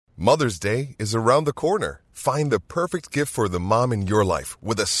Mother's Day is around the corner. Find the perfect gift for the mom in your life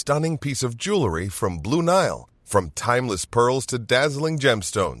with a stunning piece of jewelry from Blue Nile. From timeless pearls to dazzling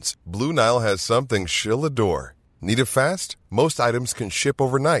gemstones, Blue Nile has something she'll adore. Need it fast? Most items can ship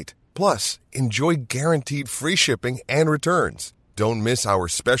overnight. Plus, enjoy guaranteed free shipping and returns. Don't miss our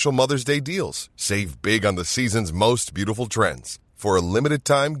special Mother's Day deals. Save big on the season's most beautiful trends. For a limited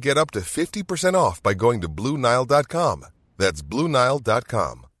time, get up to 50% off by going to BlueNile.com. That's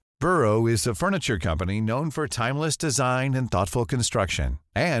BlueNile.com. Burrow is a furniture company known for timeless design and thoughtful construction,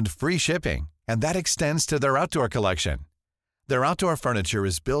 and free shipping, and that extends to their outdoor collection. Their outdoor furniture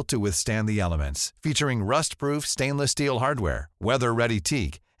is built to withstand the elements, featuring rust-proof stainless steel hardware, weather-ready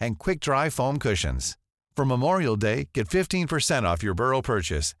teak, and quick-dry foam cushions. For Memorial Day, get 15% off your Burrow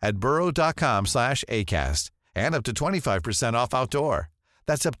purchase at burrow.com/ACAST, and up to 25% off outdoor.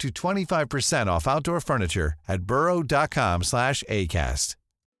 That's up to 25% off outdoor furniture at burrow.com/ACAST.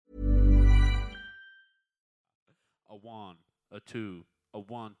 A 1, a 2, a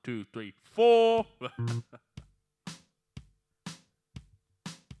 1, 2, 3, 4.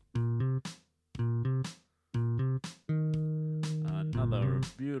 Another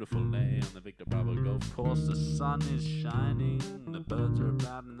beautiful day on the Victor Bravo Golf Course. The sun is shining, the birds are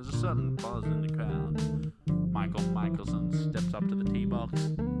about, and there's a certain buzz in the crowd. Michael Michelson steps up to the tee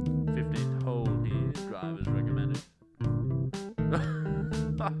box. 15th hole here, drivers recommended.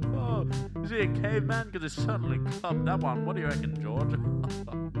 Oh, is he a caveman? Because he certainly clubbed that one. What do you reckon, George? I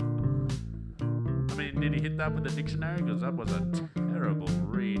mean, did he hit that with a dictionary? Because that was a terrible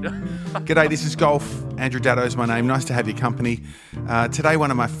read. G'day, this is Golf. Andrew Daddo is my name. Nice to have your company. Today, one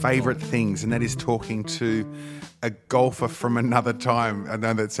of my favourite things, and that is talking to a golfer from another time. I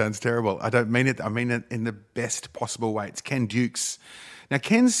know that sounds terrible. I don't mean it. I mean it in the best possible way. It's Ken Dukes. Now,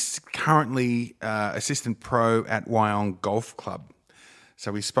 Ken's currently assistant pro at Wyong Golf Club.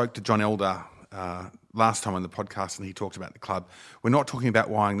 So we spoke to John Elder last time on the podcast, and he talked about the club. We're not talking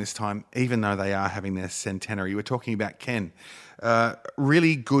about Wyong this time, even though they are having their centenary. We're talking about Ken.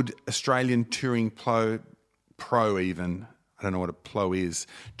 Really good Australian touring pro even. I don't know what a plo is.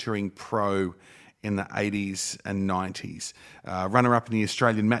 Touring pro in the 80s and 90s. Runner-up in the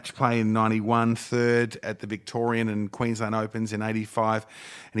Australian match play in 91, third at the Victorian and Queensland Opens in 85.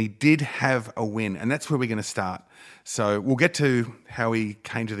 And he did have a win, and that's where we're going to start. So we'll get to how he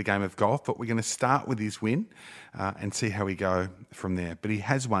came to the game of golf, but we're going to start with his win and see how we go from there. But he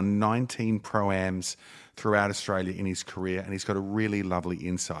has won 19 Pro-Ams throughout Australia in his career, and he's got a really lovely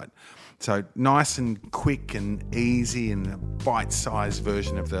insight. So nice and quick and easy and a bite-sized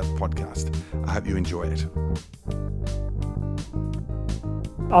version of the podcast. I hope you enjoy it.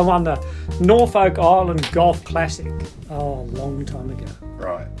 I won the Norfolk Island Golf Classic a long time ago.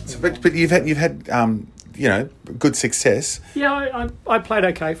 Right. So, but you've had good success. Yeah, I played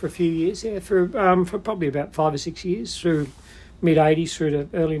okay for a few years. Yeah, for probably about 5 or 6 years, through mid '80s through to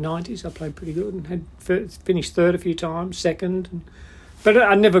early '90s. I played pretty good and had finished third a few times, second. But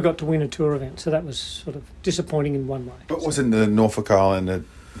I never got to win a tour event, so that was sort of disappointing in one way. But wasn't the Norfolk Island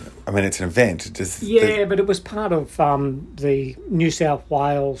it's an event. But it was part of the New South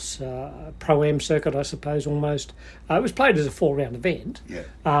Wales Pro-Am circuit, I suppose, almost. It was played as a 4-round event,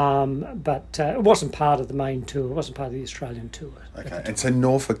 but it wasn't part of the main tour. It wasn't part of the Australian tour. Okay, and so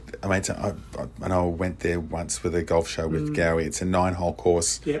Norfolk, I know I went there once with a golf show with Gowie. It's a 9-hole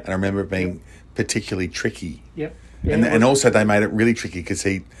course, and I remember it being particularly tricky. Yep. Yeah, and also they made it really tricky because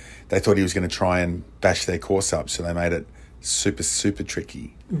they thought he was going to try and bash their course up, so they made it super, super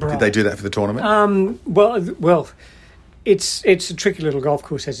tricky. Right. Did they do that for the tournament? Well, it's a tricky little golf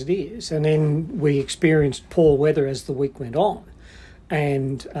course as it is, and then we experienced poor weather as the week went on,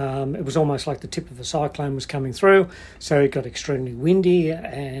 and it was almost like the tip of a cyclone was coming through, so it got extremely windy,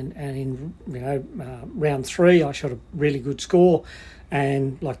 and in round 3 I shot a really good score.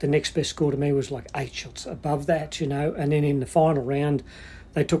 And like the next best score to me was like 8 shots above that, and then in the final round,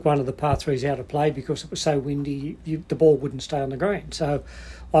 they took one of the par 3s out of play because it was so windy, the ball wouldn't stay on the green. So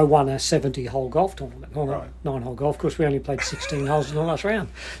I won a 70-hole golf tournament on a 9-hole golf course. We only played 16 holes in the last round.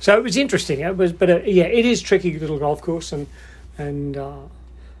 So it was interesting. It is a tricky little golf course, and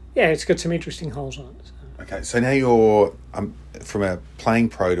it's got some interesting holes on it. So. Okay, so now you're from a playing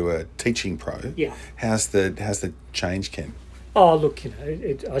pro to a teaching pro. Yeah. How's the change, Ken? Oh, look,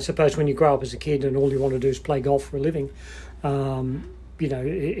 I suppose when you grow up as a kid and all you want to do is play golf for a living,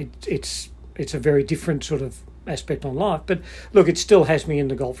 it's a very different sort of aspect on life. But look, it still has me in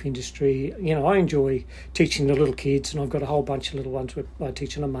the golf industry. I enjoy teaching the little kids, and I've got a whole bunch of little ones I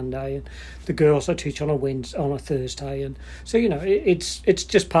teach on a Monday, and the girls I teach on a Thursday, and so it's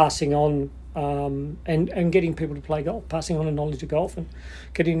just passing on and getting people to play golf, passing on a knowledge of golf and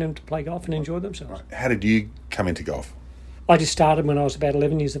getting them to play golf and enjoy themselves. How did you come into golf? I just started when I was about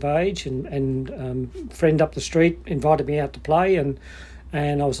 11 years of age, and a friend up the street invited me out to play, and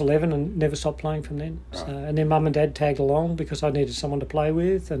I was 11 and never stopped playing from then. Right. So, and then Mum and Dad tagged along because I needed someone to play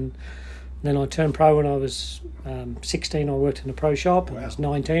with, and then I turned pro when I was 16. I worked in a pro shop. When I was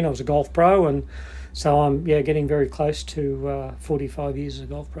 19, I was a golf pro, and so I'm getting very close to 45 years as a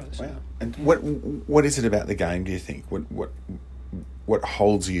golf pro. So. Wow! And what is it about the game? Do you think what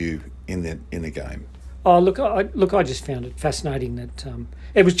holds you in the game? Oh, look! I just found it fascinating that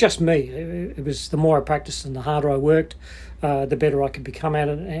it was just me. It was the more I practiced and the harder I worked, the better I could become at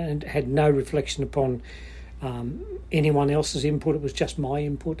it, and had no reflection upon anyone else's input. It was just my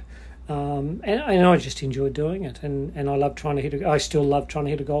input, and I just enjoyed doing it. And I love trying to hit. I still love trying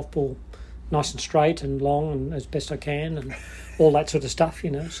to hit a golf ball nice and straight and long and as best I can, and all that sort of stuff,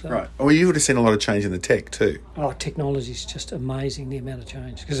 So. Right. Well, you would have seen a lot of change in the tech too. Oh, technology is just amazing, the amount of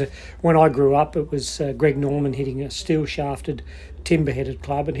change. Because when I grew up, it was Greg Norman hitting a steel-shafted, timber-headed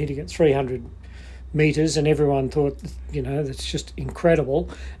club and hitting it 300 metres, and everyone thought, that's just incredible.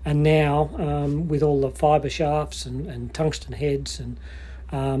 And now, with all the fibre shafts and tungsten heads, and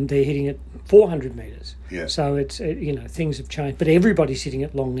they're hitting it 400 metres. Yeah. So things have changed, but everybody's hitting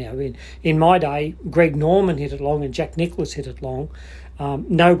it long now. In my day, Greg Norman hit it long and Jack Nicklaus hit it long.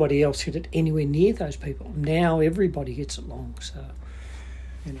 Nobody else hit it anywhere near those people. Now everybody hits it long, so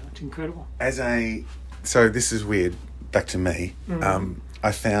it's incredible. So this is weird. Back to me.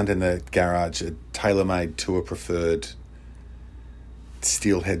 I found in the garage a TaylorMade Tour Preferred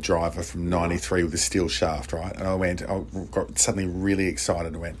steelhead driver from 93 with a steel shaft, right? And I got suddenly really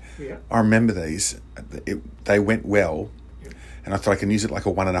excited. I went, I remember these. They went well, and I thought I can use it like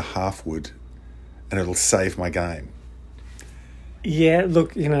a 1.5 wood, and it'll save my game. Yeah,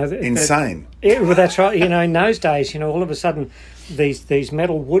 look, insane. Well, that's right. In those days, all of a sudden, these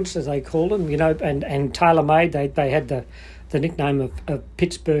metal woods, as they call them, and TaylorMade, they had the nickname of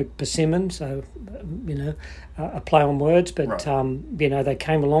Pittsburgh Persimmon, so a play on words, but right. They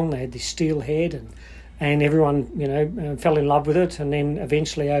came along, they had this steel head, and everyone fell in love with it, and then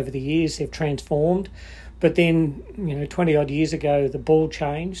eventually over the years they've transformed. But then 20 odd years ago the ball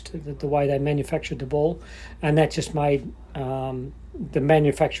changed, the way they manufactured the ball, and that just made the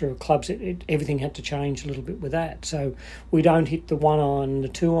manufacturer of clubs, everything had to change a little bit with that. So we don't hit the 1-iron and the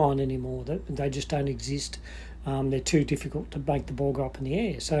 2-iron anymore. They just don't exist. They're too difficult to make the ball go up in the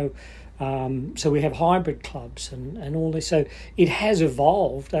air. So we have hybrid clubs and all this. So it has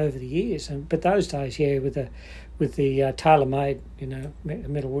evolved over the years. But those days, with the TaylorMade,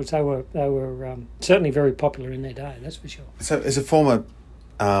 metal woods, they were certainly very popular in their day. That's for sure. So as a former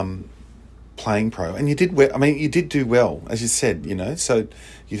playing pro, and you did well. I mean, you did do well, as you said. So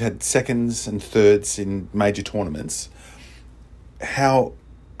you've had seconds and thirds in major tournaments. How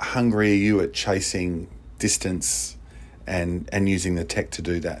hungry are you at chasing distance and using the tech to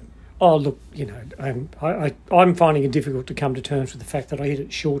do that? Oh, look, I'm finding it difficult to come to terms with the fact that I hit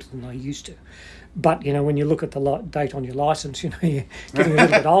it shorter than I used to. But, when you look at the date on your licence, you're getting a little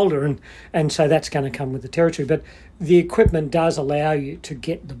bit older, and so that's going to come with the territory. But the equipment does allow you to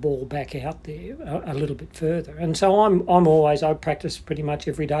get the ball back out there a little bit further. And so I practice pretty much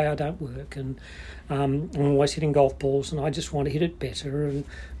every day. I don't work, and I'm always hitting golf balls, and I just want to hit it better. And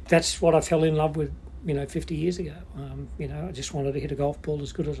that's what I fell in love with 50 years ago. I just wanted to hit a golf ball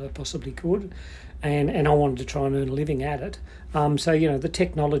as good as I possibly could, and I wanted to try and earn a living at it. So the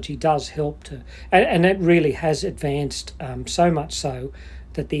technology does help to, and that really has advanced so much so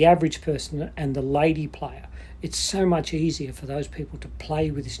that the average person and the lady player, it's so much easier for those people to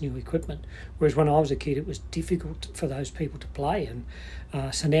play with this new equipment. Whereas when I was a kid, it was difficult for those people to play,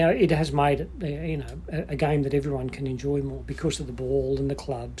 and so now it has made it, a game that everyone can enjoy more because of the ball and the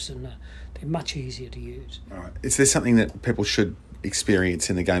clubs, and they're much easier to use. All right. Is there something that people should experience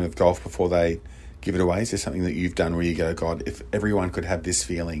in the game of golf before they give it away? Is there something that you've done where you go, God, if everyone could have this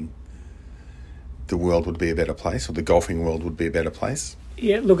feeling, the world would be a better place, or the golfing world would be a better place?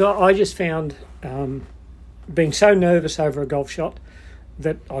 Yeah, look, I just found being so nervous over a golf shot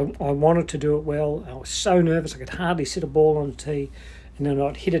that I wanted to do it well. I was so nervous I could hardly sit a ball on the tee, and then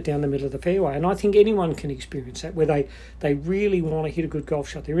I'd hit it down the middle of the fairway. And I think anyone can experience that, where they really want to hit a good golf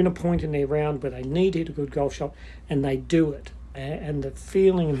shot. They're in a point in their round where they need to hit a good golf shot, and they do it. And the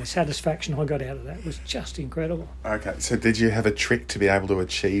feeling and the satisfaction I got out of that was just incredible. Okay, so did you have a trick to be able to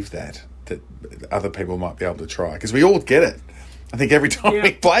achieve that other people might be able to try? Because we all get it. I think every time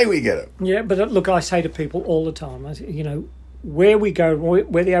we play, we get it. Yeah, but look, I say to people all the time, where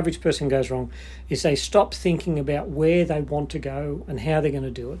the average person goes wrong is they stop thinking about where they want to go and how they're going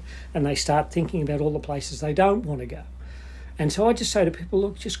to do it, and they start thinking about all the places they don't want to go. And so I just say to people,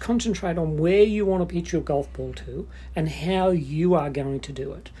 look, just concentrate on where you want to pitch your golf ball to and how you are going to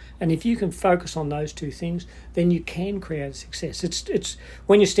do it. And if you can focus on those two things, then you can create success. It's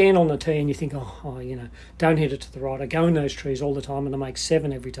when you stand on the tee and you think, don't hit it to the right. I go in those trees all the time and I make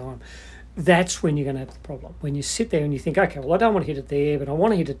 7 every time. That's when you're going to have the problem. When you sit there and you think, okay, well, I don't want to hit it there, but I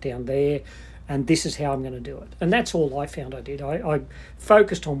want to hit it down there, and this is how I'm going to do it. And that's all I found I did. I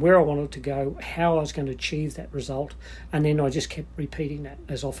focused on where I wanted to go, how I was going to achieve that result, and then I just kept repeating that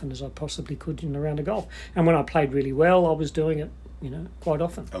as often as I possibly could in a round of golf. And when I played really well, I was doing it, quite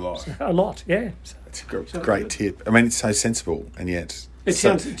often. A lot. A lot, yeah. It's a great tip. I mean, it's so sensible, and yet it's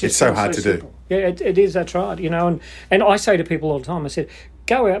so hard to simple. do. Yeah, it is, that's right. And I say to people all the time, I said,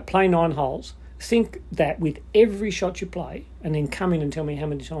 go out, play 9 holes, think that with every shot you play, and then come in and tell me how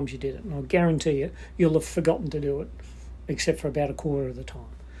many times you did it. And I'll guarantee you, you'll have forgotten to do it, except for about a quarter of the time.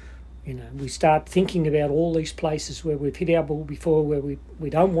 We start thinking about all these places where we've hit our ball before, where we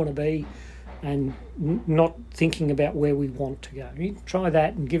don't want to be, and not thinking about where we want to go. You try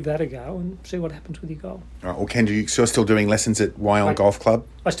that and give that a go and see what happens with your goal. All right, well, Ken, you're still doing lessons at Wyong Golf Club?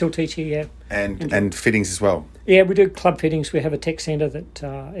 I still teach here, yeah. And fittings as well? Yeah, we do club fittings. We have a tech centre that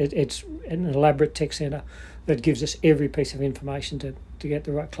it's an elaborate tech centre that gives us every piece of information to get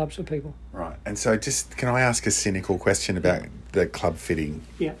the right clubs for people. Right. And so can I ask a cynical question about the club fitting?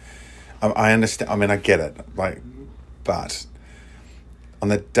 Yeah. I understand. I mean, I get it. But on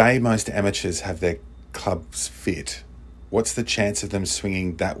the day most amateurs have their clubs fit, what's the chance of them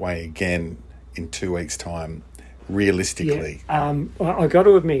swinging that way again in 2 weeks' time, realistically? Yeah. I got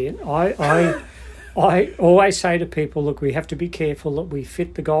to admit, I always say to people, look, we have to be careful that we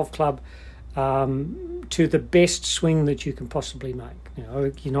fit the golf club to the best swing that you can possibly make.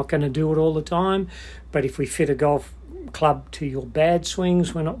 You're not going to do it all the time, but if we fit a golf club to your bad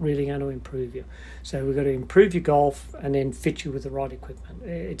swings, we're not really going to improve you. So we've got to improve your golf and then fit you with the right equipment.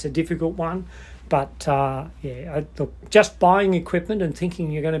 It's a difficult one, but just buying equipment and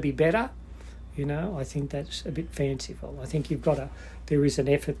thinking you're going to be better, I think that's a bit fanciful. I think there is an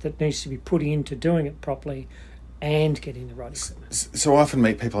effort that needs to be put into doing it properly and getting the right equipment. So I often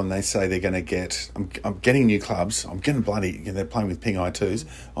meet people and they say they're going to get, I'm getting new clubs, I'm getting they're playing with Ping I2s,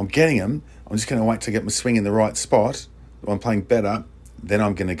 I'm getting them, I'm just going to wait to get my swing in the right spot, I'm playing better, then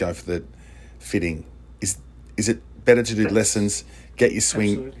I'm going to go for the fitting. Is it better to do lessons, get your swing?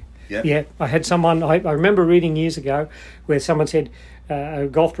 Absolutely. Yeah, I had someone, I remember reading years ago where someone said, a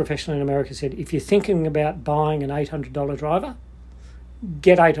golf professional in America said, if you're thinking about buying an $800 driver,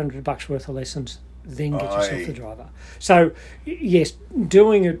 get $800 worth of lessons, then get yourself the driver. So, yes,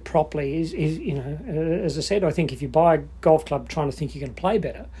 doing it properly is as I said, I think if you buy a golf club trying to think you're going to play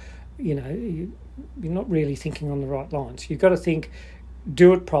better, you're not really thinking on the right lines. You've got to think,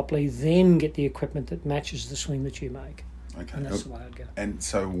 do it properly, then get the equipment that matches the swing that you make. Okay. And that's the way I'd go. And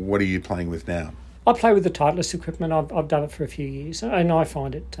so what are you playing with now? I play with the Titleist equipment. I've done it for a few years, and I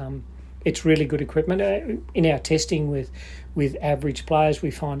find it it's really good equipment. In our testing with average players,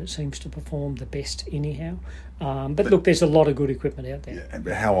 we find it seems to perform the best anyhow. But look, there's a lot of good equipment out there. Yeah,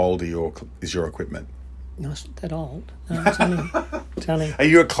 but how old is your equipment? No, it's not that old. No, it's only Are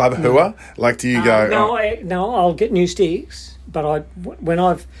you a club hooer? Like, do you go? No, I'll get new sticks, but when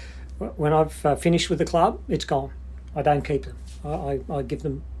I've finished with the club, it's gone. I don't keep them. I give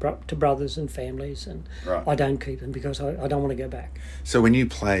them to brothers and families, and right. I don't keep them because I don't want to go back. So when you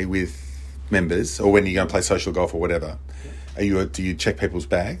play with members, or when you go and play social golf or whatever, do you check people's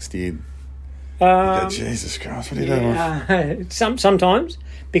bags? Do you go, Jesus Christ, what are you doing? Sometimes,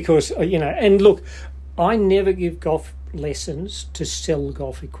 because and look, I never give golf lessons to sell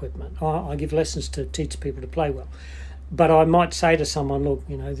golf equipment. I give lessons to teach people to play well. But I might say to someone, look,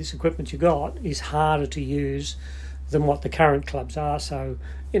 this equipment you got is harder to use than what the current clubs are. So,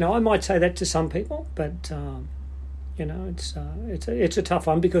 I might say that to some people, but it's a tough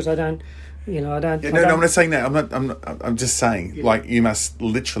one because I don't. I'm not saying that. I'm just saying, like, you must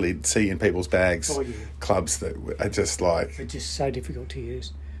literally see in people's bags clubs that are just like. It's just so difficult to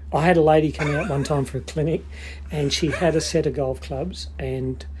use. I had a lady come out one time for a clinic, and she had a set of golf clubs,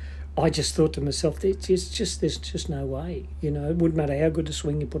 and I just thought to myself, there's just no way. It wouldn't matter how good a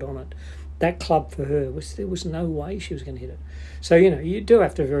swing you put on it. That club for her there was no way she was going to hit it. So you do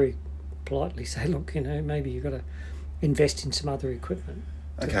have to very politely say, look, maybe you've got to invest in some other equipment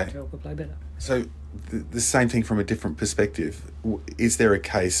to help her play better. So the same thing from a different perspective. Is there a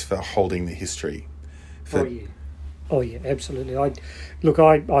case for holding the history? Oh yeah, absolutely. I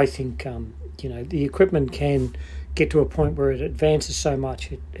think the equipment can get to a point where it advances so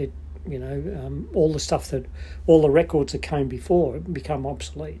much, it all the stuff all the records that came before become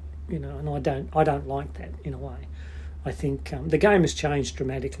obsolete. And I don't like that in a way. I think the game has changed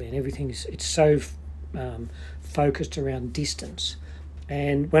dramatically, and it's so focused around distance.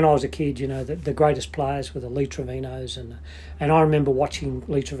 And when I was a kid, the greatest players were the Lee Trevinos, and I remember watching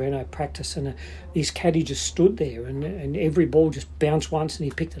Lee Trevino practice, and his caddy just stood there, and every ball just bounced once, and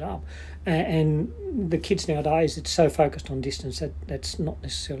he picked it up. And the kids nowadays, it's so focused on distance that's not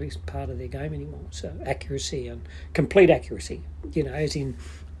necessarily part of their game anymore. So accuracy and complete accuracy, as in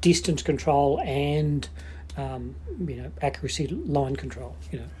distance control and accuracy line control.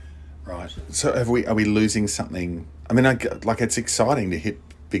 Right. So are we losing something? I mean, it's exciting to hit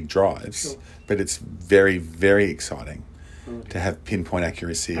big drives, Sure. but it's very, very exciting to have pinpoint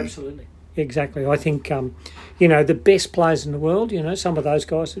accuracy. Absolutely. Exactly. I think, the best players in the world, some of those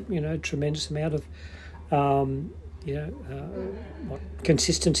guys, tremendous amount of,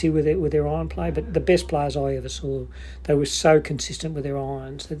 consistency with their iron play. But the best players I ever saw, they were so consistent with their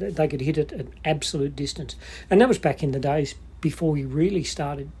irons that they could hit it at absolute distance. And that was back in the days before we really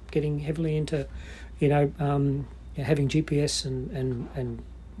started getting heavily into, having GPS and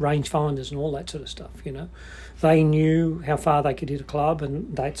rangefinders and all that sort of stuff. They knew how far they could hit a club,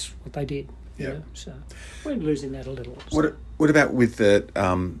 and that's what they did. So we're losing that a little. So. What about with the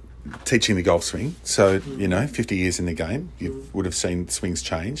teaching the golf swing? So 50 years in the game, you would have seen swings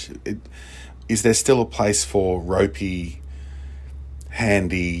change. Is there still a place for ropey,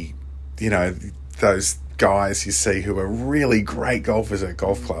 handy, those guys you see who are really great golfers at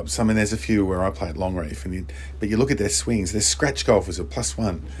golf clubs? I mean, there's a few where I play at Longreef, but you look at their swings, they're scratch golfers at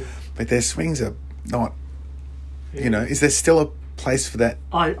 +1, but their swings are not, is there still a place for that?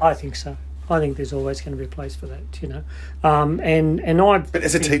 I think so. I think there's always going to be a place for that, and I. But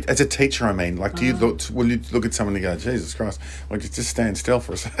as a teacher, I mean, will you look at someone and go, Jesus Christ, just stand still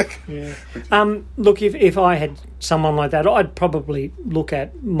for a sec? Yeah. Look, if I had someone like that, I'd probably look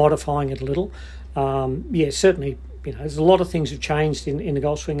at modifying it a little. Certainly, there's a lot of things have changed in the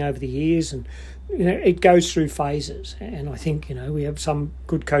golf swing over the years, and it goes through phases. And I think we have some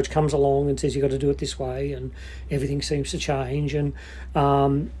good coach comes along and says you've got to do it this way, and everything seems to change, and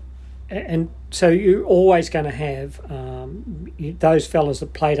so you're always going to have those fellas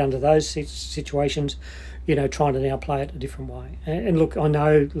that played under those situations, trying to now play it a different way. And look, I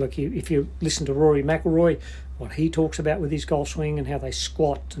know, if you listen to Rory McIlroy, what he talks about with his golf swing and how they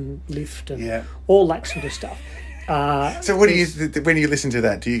squat and lift and all that sort of stuff. So what do you, when you listen to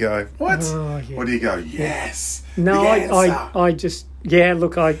that, do you go, what? Oh, yeah. Or do you go, yes? No, I just,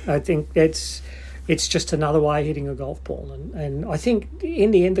 look, I think it's just another way of hitting a golf ball. And I think in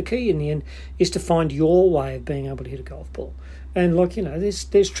the end, the key in the end is to find your way of being able to hit a golf ball. And there's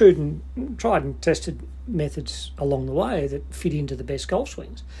tried and tested methods along the way that fit into the best golf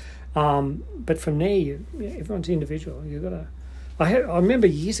swings. But from there, everyone's individual. You've got to. I remember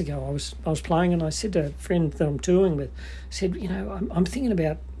years ago I was playing, and I said to a friend that I'm touring with, I'm thinking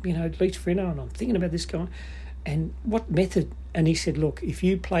about Lee Trevino, and I'm thinking about this guy, and what method? And he said, look, if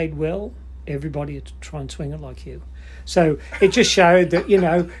you played well, everybody would try and swing it like you. So it just showed that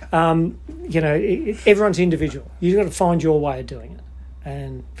everyone's individual. You've got to find your way of doing it,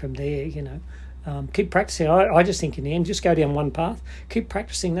 and from there, keep practicing. I just think in the end, just go down one path, keep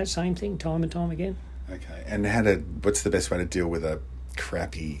practicing that same thing time and time again. Okay, and what's the best way to deal with a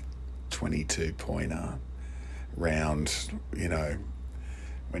crappy 22-pointer round?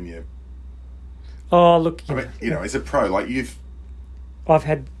 When you. Oh look, as a pro, I've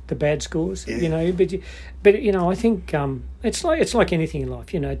had the bad scores, but I think it's like anything in life,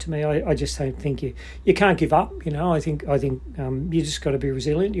 To me, I just don't think you can't give up, I think you just got to be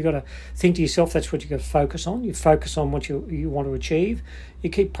resilient. You got to think to yourself that's what you got to focus on. You focus on what you want to achieve. You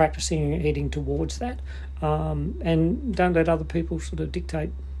keep practicing and heading towards that, and don't let other people sort of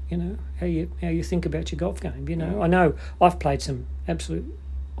dictate, how you think about your golf game. I know I've played some absolute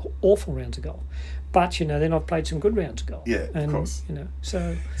awful rounds of golf. But, then I've played some good rounds of golf. Yeah, of course.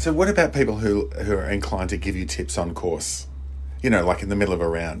 So what about people who are inclined to give you tips on course? Like in the middle of a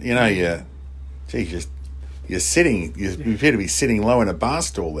round. You're sitting, you appear to be sitting low in a bar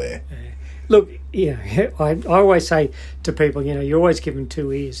stool there. Look, I always say to people, you always give them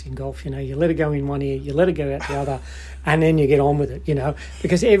two ears in golf. You let it go in one ear, you let it go out the other, and then you get on with it,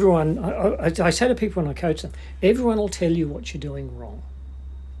 Because everyone, I say to people when I coach them, everyone will tell you what you're doing wrong.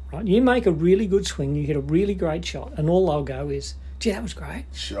 Right? You make a really good swing, you hit a really great shot, and all they'll go is, gee, that was great.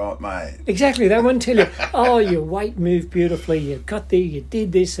 Shot, mate. Exactly. They won't tell you, oh, your weight moved beautifully, you got there, you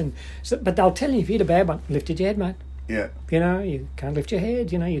did this. But they'll tell you if you hit a bad one, lifted your head, mate. Yeah. You know, you can't lift your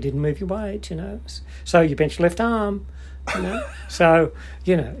head, you know, you didn't move your weight, you know. So you bench left arm, you know. So,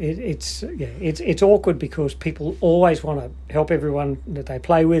 you know, it's awkward because people always want to help everyone that they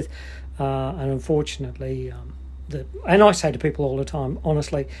play with. And unfortunately, and I say to people all the time,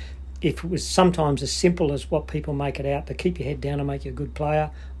 honestly, if it was sometimes as simple as what people make it out to keep your head down and make you a good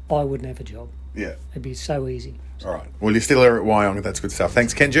player, I wouldn't have a job. Yeah. It'd be so easy. All right. Well, you're still here at Wyong. That's good stuff.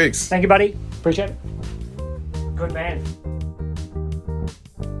 Thanks, Ken Jukes. Thank you, buddy. Appreciate it. Good man.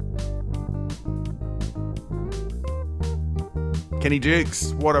 Kenny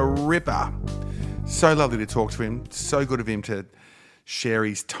Jukes, what a ripper. So lovely to talk to him. So good of him to share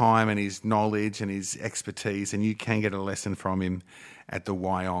his time and his knowledge and his expertise, and you can get a lesson from him at the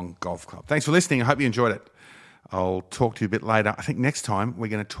Wyong Golf Club. Thanks for listening. I hope you enjoyed it. I'll talk to you a bit later. I think next time we're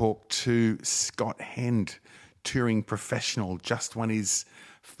going to talk to Scott Hend, touring professional, just won his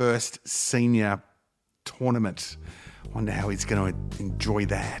first senior tournament. Wonder how he's going to enjoy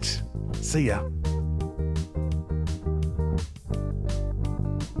that. See ya.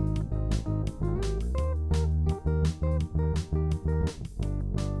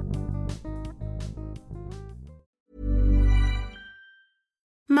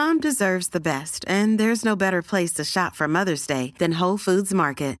 Mom deserves the best, and there's no better place to shop for Mother's Day than Whole Foods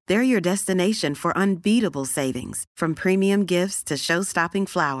Market. They're your destination for unbeatable savings, from premium gifts to show-stopping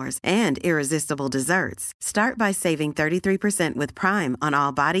flowers and irresistible desserts. Start by saving 33% with Prime on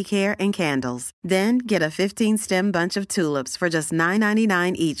all body care and candles. Then get a 15-stem bunch of tulips for just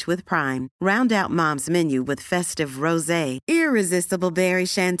 $9.99 each with Prime. Round out Mom's menu with festive rosé, irresistible berry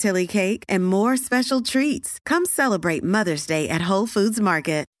chantilly cake, and more special treats. Come celebrate Mother's Day at Whole Foods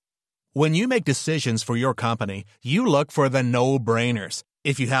Market. When you make decisions for your company, you look for the no-brainers.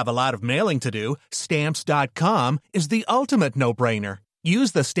 If you have a lot of mailing to do, Stamps.com is the ultimate no-brainer.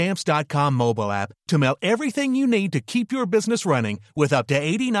 Use the Stamps.com mobile app to mail everything you need to keep your business running with up to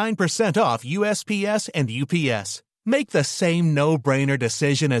 89% off USPS and UPS. Make the same no-brainer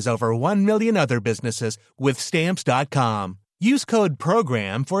decision as over 1 million other businesses with Stamps.com. Use code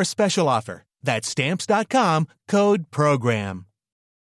PROGRAM for a special offer. That's Stamps.com, code PROGRAM.